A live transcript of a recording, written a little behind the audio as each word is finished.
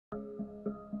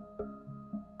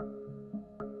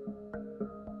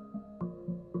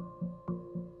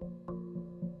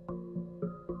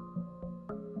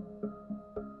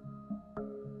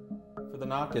the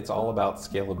NOC, it's all about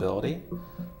scalability.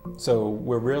 So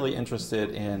we're really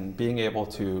interested in being able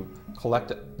to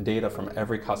collect data from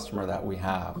every customer that we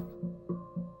have.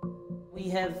 We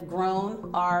have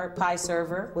grown our Pi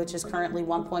server, which is currently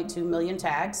 1.2 million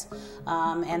tags,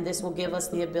 and this will give us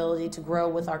the ability to grow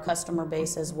with our customer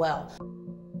base as well.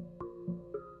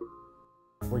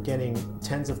 We're getting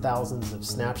tens of thousands of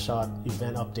snapshot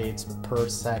event updates per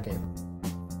second.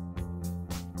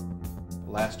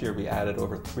 Last year we added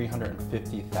over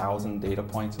 350,000 data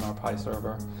points in our Pi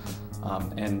server,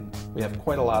 and we have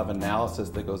quite a lot of analysis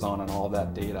that goes on all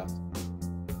that data.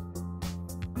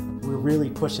 We're really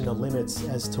pushing the limits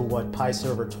as to what Pi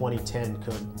Server 2010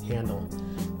 could handle.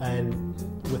 And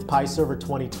with Pi Server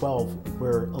 2012,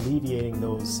 we're alleviating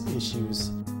those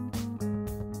issues.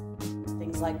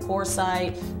 Things like core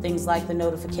site, things like the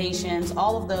notifications,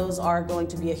 all of those are going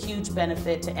to be a huge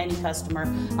benefit to any customer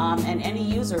and any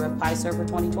user of Pi Server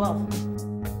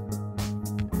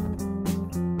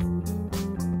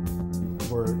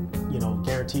 2012. We're,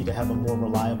 guaranteed to have a more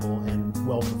reliable and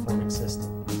well-performing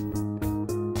system.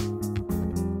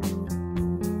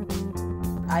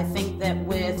 I think that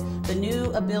with the new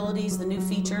abilities, the new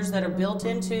features that are built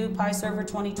into Pi Server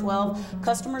 2012,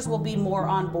 customers will be more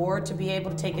on board to be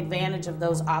able to take advantage of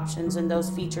those options and those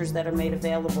features that are made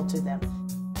available to them.